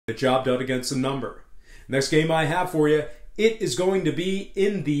the job done against the number. Next game I have for you, it is going to be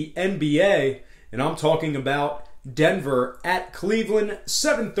in the NBA, and I'm talking about Denver at Cleveland,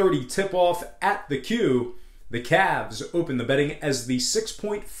 7:30 tip-off at the Q. The Cavs open the betting as the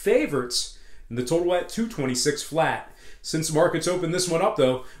 6-point favorites, and the total at 226 flat. Since the markets opened this one up,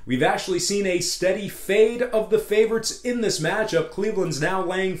 though, we've actually seen a steady fade of the favorites in this matchup. Cleveland's now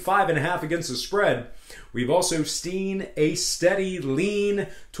laying 5.5 against the spread. We've also seen a steady lean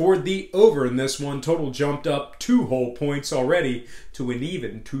toward the over in this one. Total jumped up 2 whole points already to an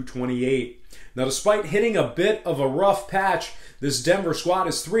even 228. Now, despite hitting a bit of a rough patch, this Denver squad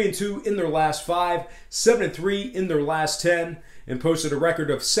is 3-2 in their last 5, 7-3 in their last 10, and posted a record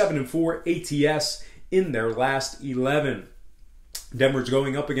of 7-4 ATS in their last 11. Denver's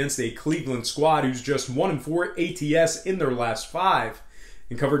going up against a Cleveland squad who's just 1-4 ATS in their last 5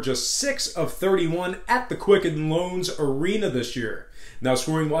 and covered just 6 of 31 at the Quicken Loans Arena this year. Now,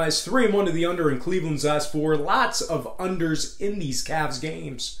 scoring-wise, 3-1 to the under in Cleveland's last 4. Lots of unders in these Cavs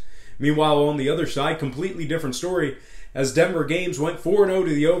games. Meanwhile, on the other side, completely different story, as Denver games went 4-0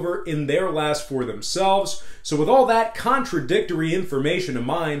 to the over in their last 4 themselves. So with all that contradictory information in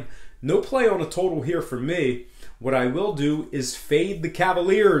mind, no play on a total here for me. What I will do is fade the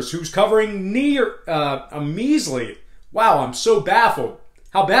Cavaliers, who's covering near a measly, wow, I'm so baffled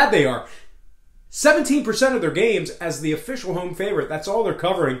how bad they are. 17% of their games as the official home favorite. That's all they're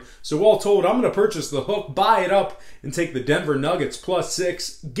covering. So all told, I'm going to purchase the hook, buy it up, and take the Denver Nuggets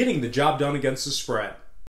 +6, getting the job done against the spread.